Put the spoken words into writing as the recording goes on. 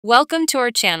Welcome to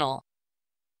our channel.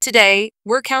 Today,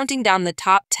 we're counting down the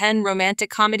top 10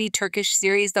 romantic comedy Turkish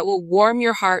series that will warm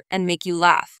your heart and make you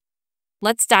laugh.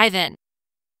 Let's dive in.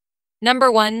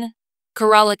 Number 1.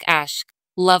 Karalık Aşk,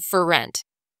 Love for Rent.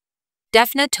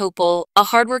 Defne Topal, a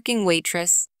hardworking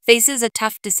waitress, faces a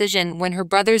tough decision when her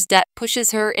brother's debt pushes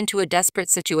her into a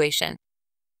desperate situation.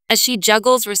 As she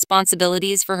juggles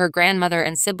responsibilities for her grandmother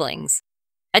and siblings,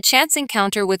 a chance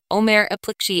encounter with Ömer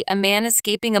Aplikçi, a man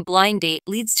escaping a blind date,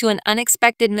 leads to an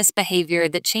unexpected misbehavior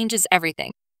that changes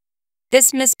everything.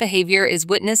 This misbehavior is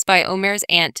witnessed by Ömer's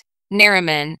aunt,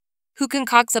 Neriman, who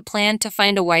concocts a plan to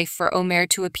find a wife for Ömer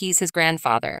to appease his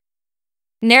grandfather.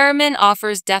 Neriman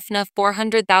offers Defne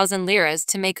 400,000 liras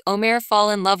to make Ömer fall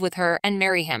in love with her and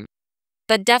marry him.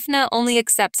 But Defne only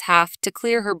accepts half to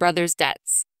clear her brother's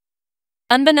debts.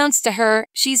 Unbeknownst to her,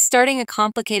 she's starting a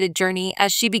complicated journey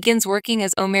as she begins working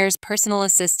as Ömer's personal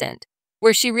assistant,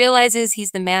 where she realizes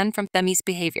he's the man from Femi's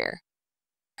behavior.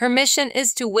 Her mission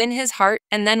is to win his heart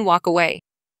and then walk away.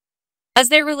 As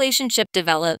their relationship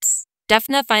develops,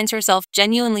 Defne finds herself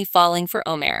genuinely falling for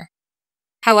Ömer.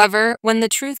 However, when the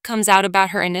truth comes out about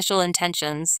her initial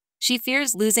intentions, she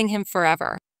fears losing him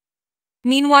forever.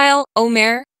 Meanwhile,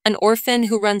 Ömer, an orphan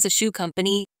who runs a shoe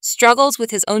company, struggles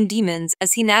with his own demons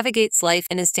as he navigates life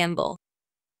in Istanbul.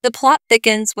 The plot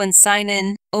thickens when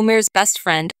Sinan, Ömer's best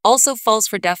friend, also falls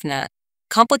for Defne,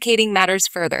 complicating matters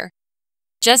further.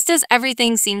 Just as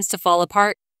everything seems to fall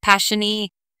apart, Passioni,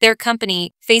 their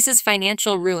company, faces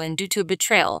financial ruin due to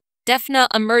betrayal. Defne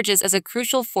emerges as a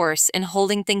crucial force in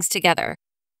holding things together.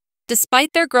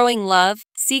 Despite their growing love,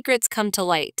 secrets come to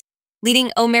light,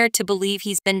 leading Ömer to believe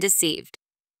he's been deceived.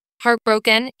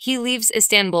 Heartbroken, he leaves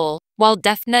Istanbul, while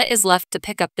Defne is left to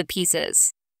pick up the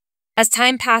pieces. As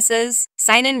time passes,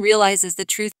 Sinan realizes the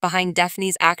truth behind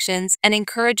Defne's actions and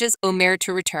encourages Ömer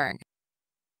to return.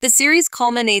 The series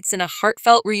culminates in a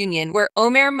heartfelt reunion where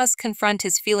Ömer must confront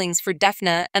his feelings for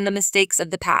Defne and the mistakes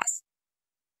of the past.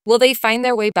 Will they find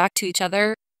their way back to each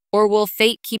other, or will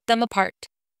fate keep them apart?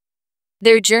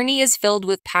 Their journey is filled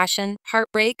with passion,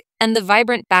 heartbreak, and the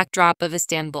vibrant backdrop of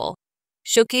Istanbul,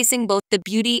 showcasing both the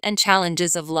beauty and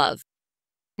challenges of love.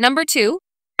 Number 2.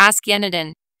 Aşk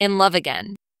Yeniden, In Love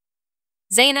Again.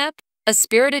 Zeynep, a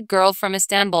spirited girl from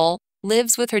Istanbul,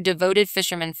 lives with her devoted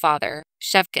fisherman father,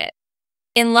 Şevket.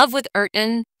 In love with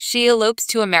Ertan, she elopes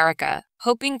to America,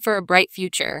 hoping for a bright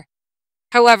future.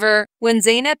 However, when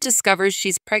Zeynep discovers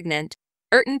she's pregnant,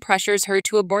 Ertan pressures her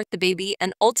to abort the baby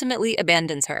and ultimately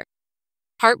abandons her.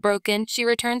 Heartbroken, she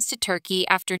returns to Turkey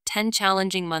after 10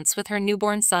 challenging months with her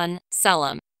newborn son,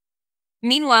 Selim.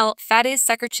 Meanwhile, Fatih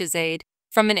Sekirçizade,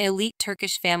 from an elite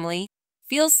Turkish family,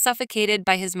 feels suffocated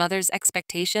by his mother's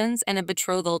expectations and a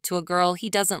betrothal to a girl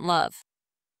he doesn't love.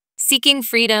 Seeking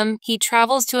freedom, he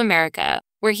travels to America,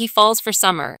 where he falls for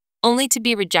Summer, only to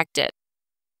be rejected.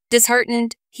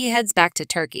 Disheartened, he heads back to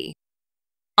Turkey.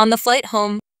 On the flight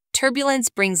home, turbulence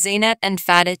brings Zeynep and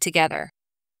Fatih together.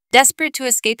 Desperate to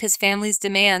escape his family's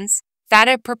demands,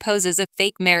 Fatih proposes a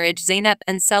fake marriage. Zeynep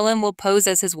and Selim will pose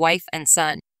as his wife and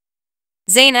son.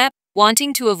 Zeynep,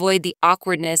 wanting to avoid the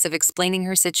awkwardness of explaining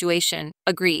her situation,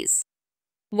 agrees.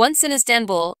 Once in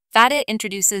Istanbul, Fatih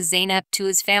introduces Zeynep to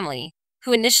his family,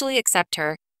 who initially accept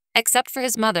her, except for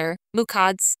his mother,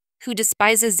 Mukaddes, who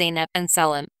despises Zeynep and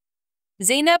Selim.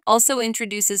 Zeynep also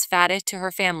introduces Fatih to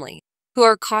her family, who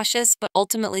are cautious but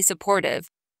ultimately supportive,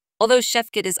 although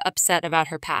Şevket is upset about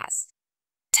her past.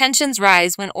 Tensions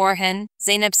rise when Orhan,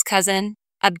 Zeynep's cousin,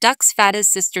 abducts Fatih's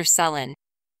sister Selin,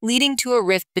 leading to a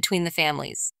rift between the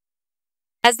families.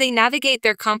 As they navigate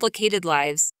their complicated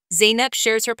lives, Zeynep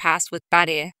shares her past with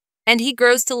Fatih, and he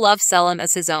grows to love Selim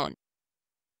as his own.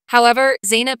 However,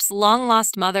 Zeynep's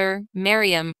long-lost mother,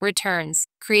 Meryem, returns,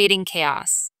 creating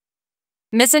chaos.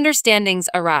 Misunderstandings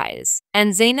arise,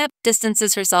 and Zeynep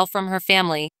distances herself from her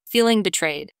family, feeling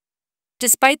betrayed.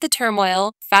 Despite the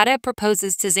turmoil, Fatih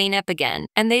proposes to Zeynep again,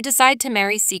 and they decide to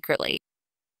marry secretly.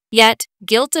 Yet,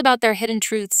 guilt about their hidden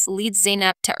truths leads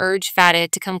Zeynep to urge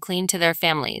Fatih to come clean to their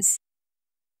families.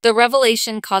 The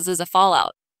revelation causes a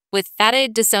fallout, with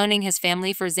Fatih disowning his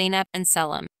family for Zeynep and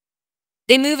Selim.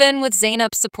 They move in with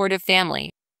Zeynep's supportive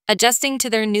family, adjusting to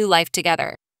their new life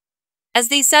together. As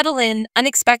they settle in,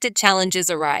 unexpected challenges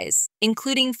arise,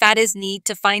 including Fatih's need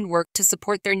to find work to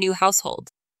support their new household.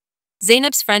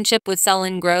 Zeynep's friendship with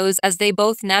Selin grows as they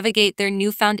both navigate their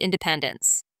newfound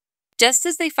independence. Just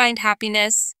as they find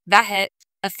happiness, Vahit,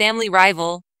 a family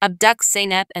rival, abducts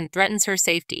Zeynep and threatens her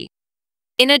safety.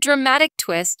 In a dramatic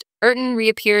twist, Ertan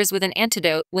reappears with an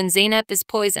antidote when Zeynep is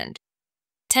poisoned.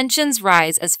 Tensions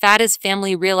rise as Fatih's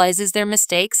family realizes their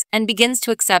mistakes and begins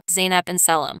to accept Zeynep and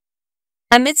Selim.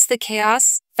 Amidst the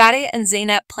chaos, Fateh and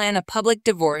Zainab plan a public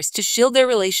divorce to shield their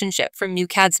relationship from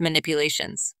Muqad's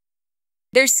manipulations.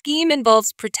 Their scheme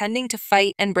involves pretending to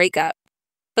fight and break up,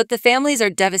 but the families are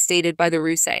devastated by the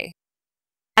ruse.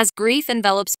 As grief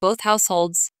envelops both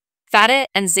households, Fateh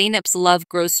and Zainab's love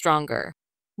grows stronger,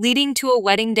 leading to a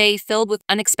wedding day filled with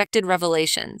unexpected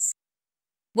revelations.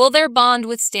 Will their bond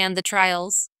withstand the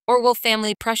trials, or will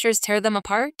family pressures tear them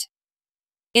apart?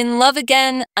 In Love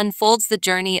Again unfolds the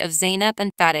journey of Zainab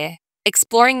and Fateh,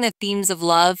 exploring the themes of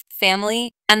love,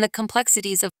 family, and the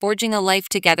complexities of forging a life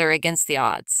together against the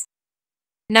odds.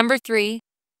 Number 3.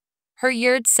 Her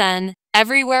Yurd Sen,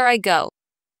 Everywhere I Go.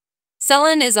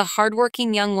 Selin is a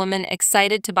hardworking young woman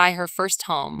excited to buy her first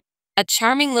home, a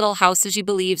charming little house she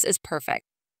believes is perfect.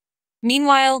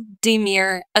 Meanwhile,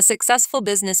 Demir, a successful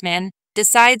businessman,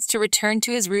 decides to return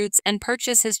to his roots and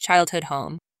purchase his childhood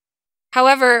home.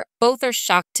 However, both are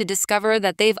shocked to discover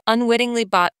that they've unwittingly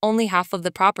bought only half of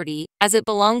the property, as it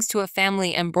belongs to a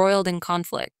family embroiled in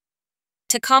conflict.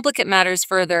 To complicate matters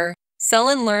further,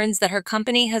 Selin learns that her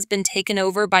company has been taken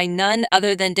over by none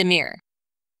other than Demir.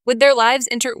 With their lives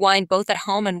intertwined both at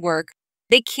home and work,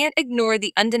 they can't ignore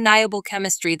the undeniable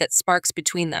chemistry that sparks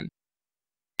between them.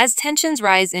 As tensions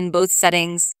rise in both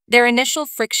settings, their initial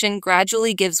friction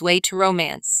gradually gives way to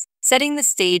romance, setting the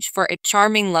stage for a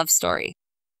charming love story.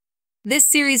 This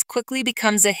series quickly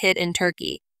becomes a hit in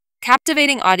Turkey,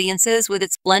 captivating audiences with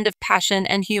its blend of passion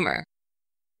and humor.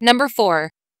 Number 4.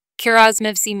 Kiraz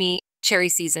Mevsimi, Cherry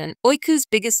Season. Oyku's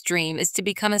biggest dream is to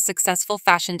become a successful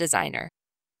fashion designer.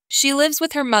 She lives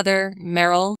with her mother,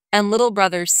 Meryl, and little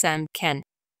brother, Sem Ken.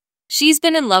 She's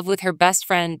been in love with her best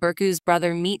friend, Berku's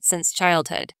brother, Meet, since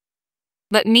childhood.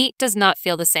 But Meet does not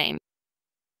feel the same.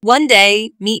 One day,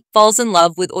 Meet falls in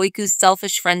love with Oyku's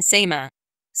selfish friend, Sema,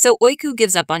 so Oyku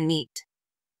gives up on Meet.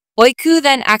 Oyku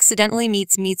then accidentally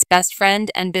meets Meet's best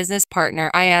friend and business partner,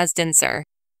 Ayaz Dinsar.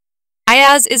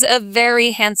 Ayaz is a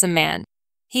very handsome man.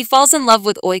 He falls in love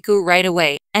with Oyku right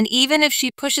away, and even if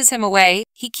she pushes him away,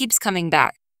 he keeps coming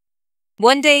back.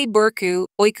 One day, Berku,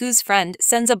 Oyku's friend,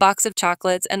 sends a box of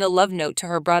chocolates and a love note to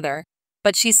her brother,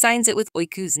 but she signs it with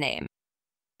Oyku's name.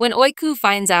 When Oyku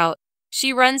finds out,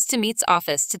 she runs to Meet's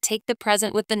office to take the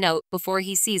present with the note before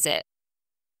he sees it.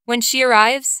 When she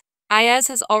arrives, Ayaz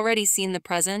has already seen the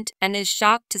present and is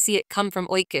shocked to see it come from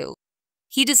Oyku.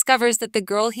 He discovers that the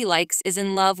girl he likes is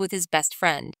in love with his best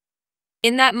friend.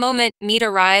 In that moment, Meet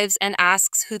arrives and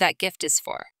asks who that gift is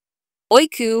for.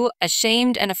 Oyku,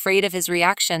 ashamed and afraid of his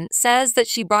reaction, says that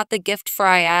she brought the gift for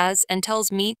Ayaz and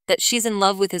tells Meet that she's in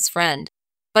love with his friend.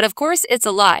 But of course, it's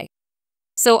a lie.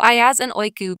 So Ayaz and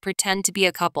Oyku pretend to be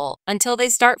a couple until they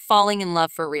start falling in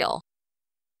love for real.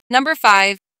 Number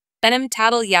 5. Benim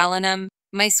Tattle Yalanım,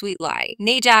 My Sweet Lie.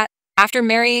 Nejat, after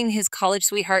marrying his college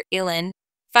sweetheart Ilin,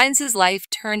 finds his life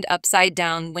turned upside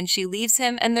down when she leaves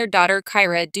him and their daughter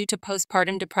Kyra due to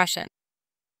postpartum depression.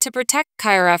 To protect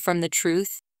Kyra from the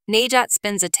truth, Nejat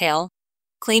spins a tale,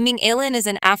 claiming Aylin is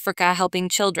in Africa helping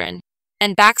children,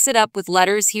 and backs it up with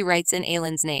letters he writes in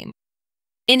Aylin's name.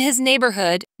 In his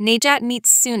neighborhood, Nejat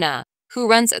meets Suna, who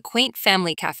runs a quaint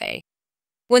family cafe.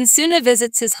 When Suna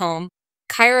visits his home,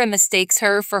 Kyra mistakes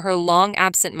her for her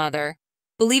long-absent mother,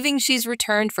 believing she's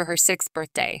returned for her 6th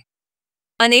birthday.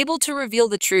 Unable to reveal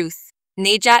the truth,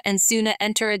 Nejat and Suna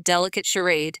enter a delicate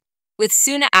charade, with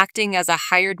Suna acting as a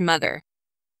hired mother.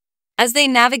 As they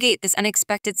navigate this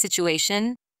unexpected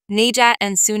situation, Nejat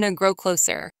and Suna grow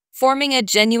closer, forming a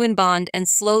genuine bond and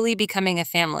slowly becoming a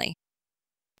family.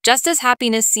 Just as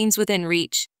happiness seems within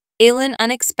reach, Aylin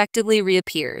unexpectedly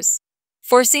reappears,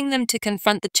 forcing them to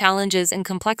confront the challenges and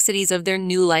complexities of their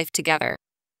new life together.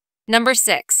 Number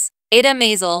 6. Ada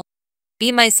Mazel,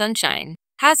 Be My Sunshine.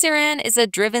 Haziran is a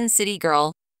driven city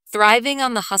girl, thriving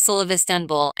on the hustle of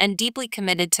Istanbul and deeply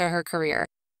committed to her career.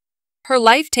 Her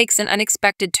life takes an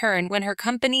unexpected turn when her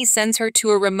company sends her to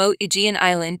a remote Aegean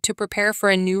island to prepare for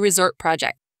a new resort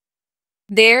project.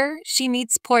 There, she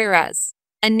meets Poyraz,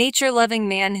 a nature-loving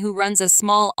man who runs a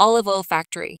small olive oil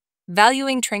factory,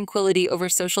 valuing tranquility over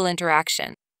social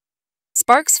interaction.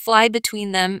 Sparks fly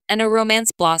between them and a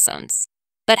romance blossoms,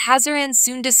 but Haziran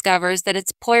soon discovers that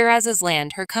it's Poyraz's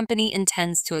land her company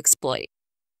intends to exploit.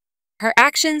 Her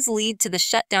actions lead to the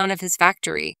shutdown of his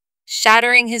factory,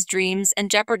 shattering his dreams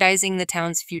and jeopardizing the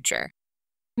town's future.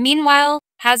 Meanwhile,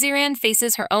 Haziran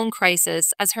faces her own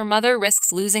crisis as her mother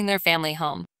risks losing their family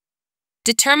home.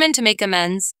 Determined to make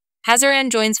amends, Haziran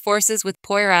joins forces with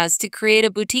Poyraz to create a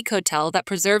boutique hotel that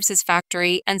preserves his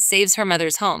factory and saves her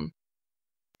mother's home.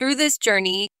 Through this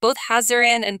journey, both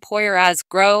Haziran and Poyraz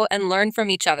grow and learn from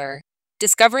each other,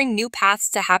 discovering new paths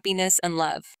to happiness and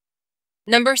love.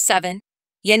 Number 7.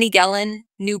 Yeni Gelin,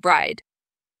 New Bride.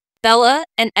 Bella,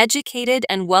 an educated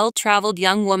and well-traveled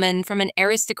young woman from an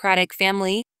aristocratic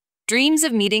family, dreams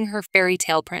of meeting her fairy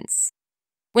tale prince.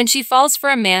 When she falls for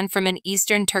a man from an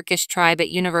Eastern Turkish tribe at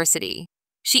university,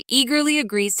 she eagerly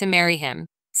agrees to marry him,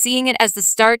 seeing it as the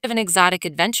start of an exotic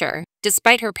adventure,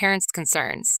 despite her parents'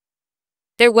 concerns.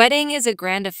 Their wedding is a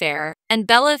grand affair, and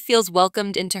Bella feels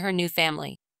welcomed into her new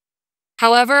family.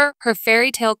 However, her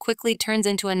fairy tale quickly turns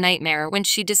into a nightmare when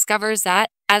she discovers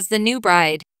that, as the new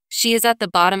bride, she is at the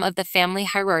bottom of the family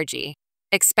hierarchy,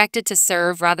 expected to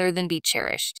serve rather than be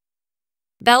cherished.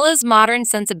 Bella's modern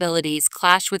sensibilities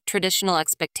clash with traditional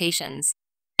expectations,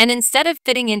 and instead of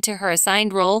fitting into her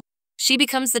assigned role, she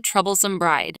becomes the troublesome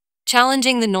bride,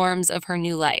 challenging the norms of her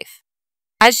new life.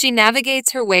 As she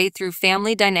navigates her way through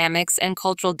family dynamics and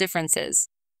cultural differences,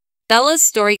 Bella's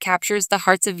story captures the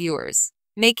hearts of viewers,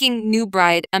 making New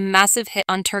Bride a massive hit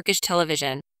on Turkish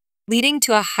television, leading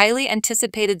to a highly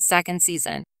anticipated second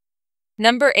season.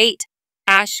 Number 8.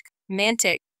 Aşk,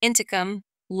 Mantık, İntikam,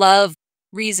 Love,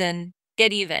 Reason,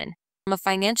 Get Even. From a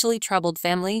financially troubled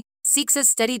family, seeks a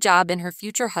steady job in her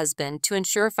future husband to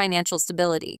ensure financial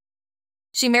stability.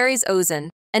 She marries Ozan,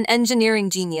 an engineering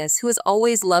genius who has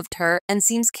always loved her and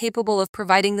seems capable of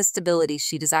providing the stability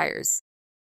she desires.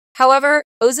 However,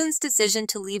 Ozan's decision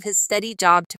to leave his steady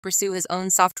job to pursue his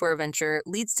own software venture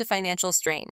leads to financial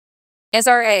strain.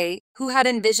 SRA, who had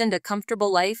envisioned a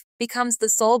comfortable life, becomes the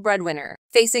sole breadwinner,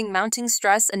 facing mounting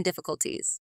stress and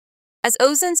difficulties. As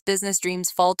Ozan's business dreams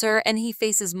falter and he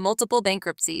faces multiple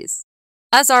bankruptcies,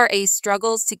 SRA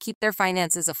struggles to keep their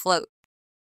finances afloat.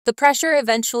 The pressure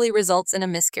eventually results in a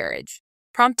miscarriage,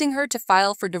 prompting her to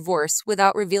file for divorce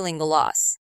without revealing the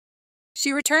loss.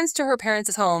 She returns to her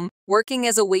parents' home, working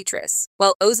as a waitress,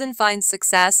 while Ozan finds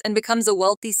success and becomes a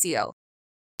wealthy CEO.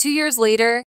 2 years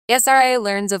later, SRA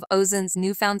learns of Ozan's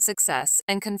newfound success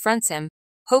and confronts him,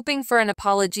 hoping for an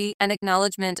apology and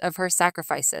acknowledgement of her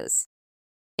sacrifices.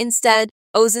 Instead,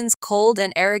 Ozan's cold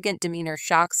and arrogant demeanor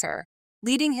shocks her,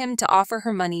 leading him to offer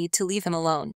her money to leave him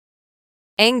alone.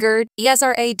 Angered,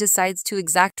 SRA decides to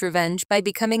exact revenge by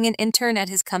becoming an intern at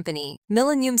his company,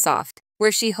 Millennium Soft,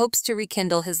 where she hopes to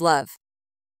rekindle his love.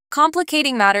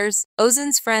 Complicating matters,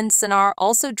 Ozan's friend Sanar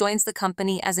also joins the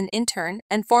company as an intern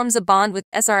and forms a bond with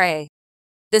SRA.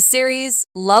 The series,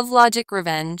 Love Logic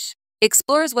Revenge,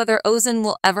 explores whether Ozan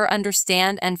will ever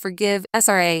understand and forgive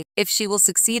SRA if she will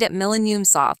succeed at Millennium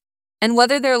Soft, and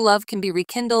whether their love can be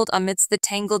rekindled amidst the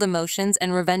tangled emotions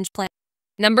and revenge plans.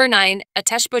 Number 9.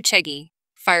 Ateş Böceği,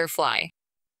 Firefly.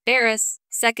 Barış,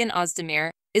 Second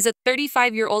Özdemir, is a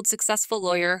 35-year-old successful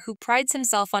lawyer who prides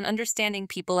himself on understanding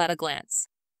people at a glance.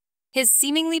 His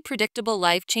seemingly predictable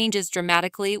life changes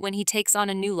dramatically when he takes on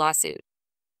a new lawsuit.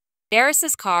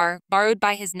 Barış's car, borrowed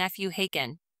by his nephew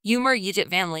Hakan, Umar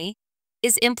Yiğitvanlı,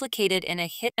 is implicated in a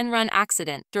hit-and-run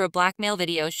accident through a blackmail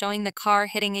video showing the car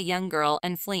hitting a young girl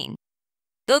and fleeing.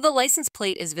 Though the license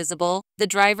plate is visible, the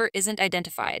driver isn't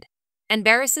identified, and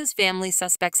Barış's family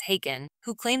suspects Hakan,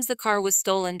 who claims the car was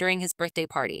stolen during his birthday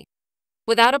party.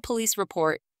 Without a police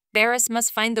report, Barış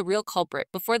must find the real culprit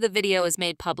before the video is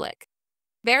made public.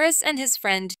 Barış and his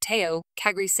friend Teo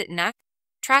Kagrisitnak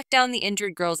track down the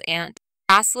injured girl's aunt,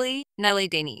 Asli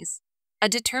Deniz, a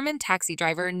determined taxi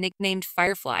driver nicknamed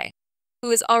Firefly, who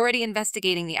is already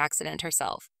investigating the accident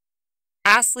herself.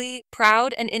 Asli,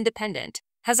 proud and independent,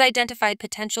 has identified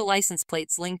potential license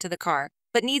plates linked to the car,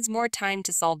 but needs more time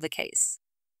to solve the case.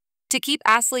 To keep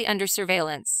Asli under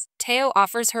surveillance, Teo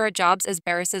offers her a job as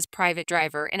Barış's private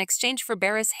driver in exchange for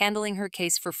Barış handling her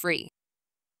case for free.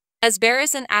 As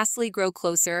Barış and Asli grow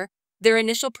closer, their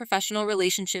initial professional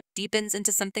relationship deepens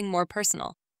into something more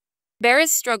personal. Barış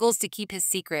struggles to keep his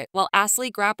secret while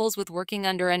Asli grapples with working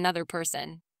under another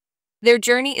person. Their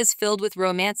journey is filled with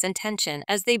romance and tension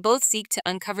as they both seek to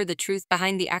uncover the truth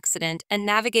behind the accident and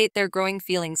navigate their growing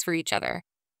feelings for each other.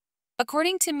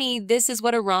 According to me, this is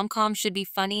what a rom-com should be: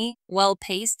 funny,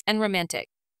 well-paced, and romantic,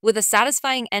 with a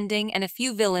satisfying ending and a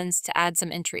few villains to add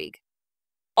some intrigue.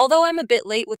 Although I'm a bit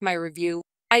late with my review,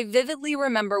 I vividly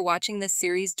remember watching this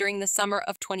series during the summer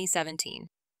of 2017.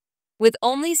 With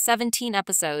only 17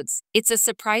 episodes, it's a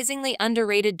surprisingly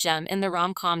underrated gem in the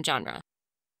rom-com genre.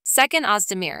 Second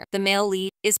Özdemir, the male lead,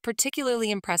 is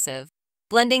particularly impressive,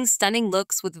 blending stunning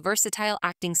looks with versatile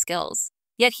acting skills,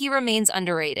 yet he remains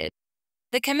underrated.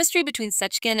 The chemistry between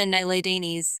Seçkin and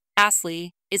Deniz, Asli,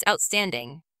 is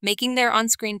outstanding, making their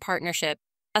on-screen partnership,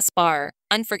 a spar,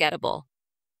 unforgettable.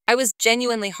 I was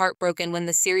genuinely heartbroken when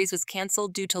the series was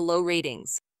canceled due to low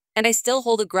ratings, and I still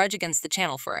hold a grudge against the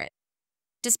channel for it.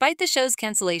 Despite the show's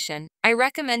cancellation, I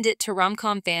recommend it to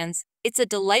rom-com fans. It's a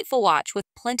delightful watch with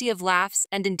plenty of laughs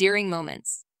and endearing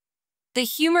moments. The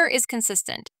humor is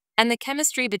consistent, and the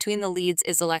chemistry between the leads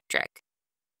is electric.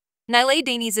 Nilay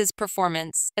Deniz's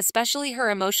performance, especially her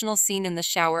emotional scene in the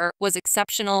shower, was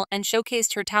exceptional and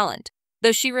showcased her talent,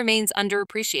 though she remains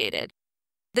underappreciated.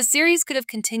 The series could have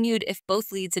continued if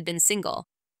both leads had been single,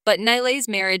 but Nilay's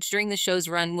marriage during the show's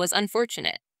run was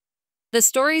unfortunate. The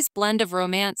story's blend of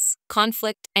romance,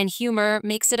 conflict, and humor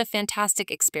makes it a fantastic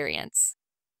experience.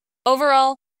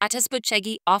 Overall, Ateş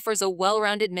Böceği offers a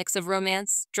well-rounded mix of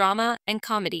romance, drama, and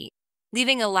comedy,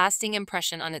 leaving a lasting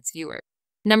impression on its viewer.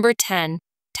 Number 10.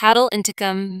 Tatlı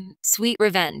İntikam, Sweet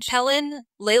Revenge. Pelin,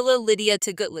 Leyla Lydia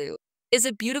Tagutlu, is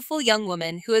a beautiful young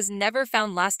woman who has never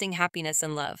found lasting happiness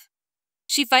in love.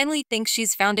 She finally thinks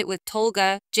she's found it with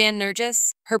Tolga Can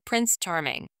Nergis, her Prince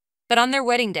Charming. But on their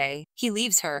wedding day, he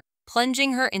leaves her,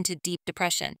 plunging her into deep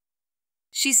depression.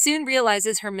 She soon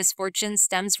realizes her misfortune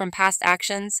stems from past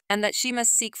actions and that she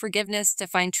must seek forgiveness to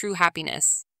find true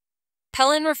happiness.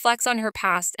 Pelin reflects on her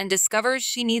past and discovers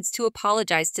she needs to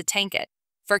apologize to Tankut,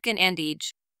 Furkan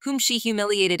Andic, whom she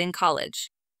humiliated in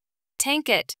college.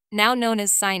 Tankut, now known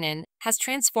as Sinan, has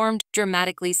transformed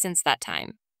dramatically since that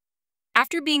time.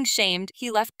 After being shamed,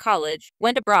 he left college,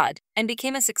 went abroad, and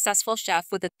became a successful chef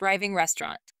with a thriving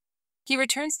restaurant. He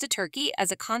returns to Turkey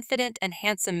as a confident and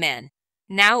handsome man,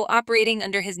 now operating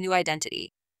under his new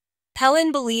identity.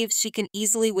 Pelin believes she can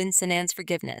easily win Sinan's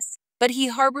forgiveness, but he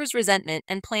harbors resentment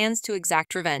and plans to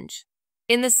exact revenge.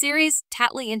 In the series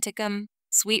Tatlı İntikam,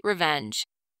 Sweet Revenge,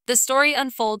 the story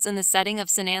unfolds in the setting of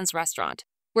Sinan's restaurant,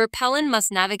 where Pelin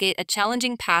must navigate a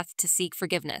challenging path to seek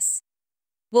forgiveness.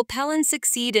 Will Pelin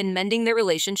succeed in mending their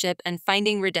relationship and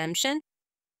finding redemption?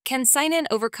 Can Sinan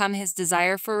overcome his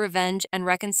desire for revenge and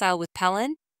reconcile with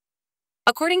Pelin?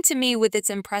 According to me, with its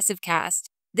impressive cast,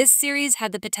 this series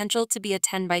had the potential to be a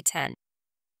 10 by 10.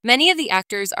 Many of the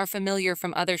actors are familiar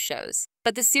from other shows,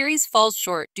 but the series falls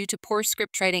short due to poor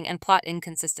scriptwriting and plot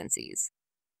inconsistencies.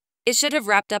 It should have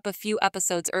wrapped up a few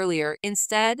episodes earlier.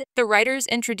 Instead, the writers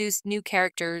introduced new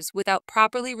characters without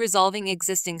properly resolving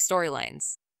existing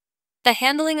storylines. The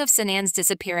handling of Sinan's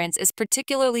disappearance is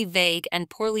particularly vague and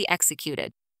poorly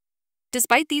executed.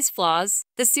 Despite these flaws,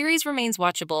 the series remains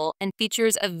watchable and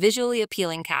features a visually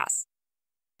appealing cast.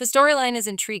 The storyline is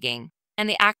intriguing, and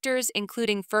the actors,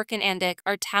 including Furkan Andic,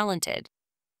 are talented.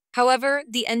 However,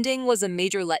 the ending was a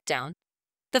major letdown.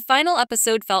 The final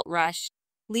episode felt rushed,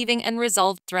 leaving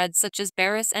unresolved threads such as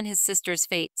Barış and his sister's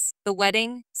fates, the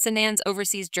wedding, Sinan's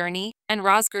overseas journey, and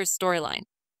Rosger's storyline.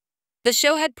 The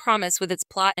show had promise with its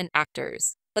plot and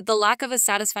actors, but the lack of a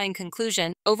satisfying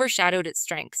conclusion overshadowed its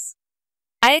strengths.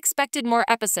 I expected more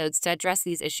episodes to address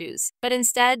these issues, but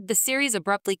instead, the series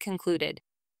abruptly concluded.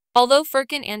 Although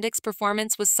Furkan Andic's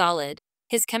performance was solid,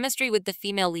 his chemistry with the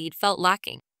female lead felt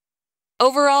lacking.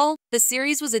 Overall, the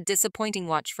series was a disappointing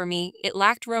watch for me. It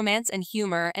lacked romance and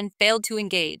humor and failed to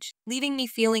engage, leaving me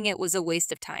feeling it was a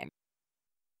waste of time.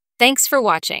 Thanks for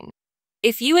watching.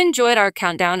 If you enjoyed our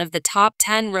countdown of the top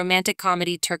 10 romantic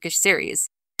comedy Turkish series,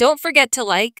 don't forget to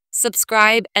like,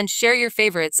 subscribe, and share your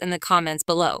favorites in the comments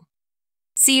below.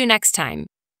 See you next time.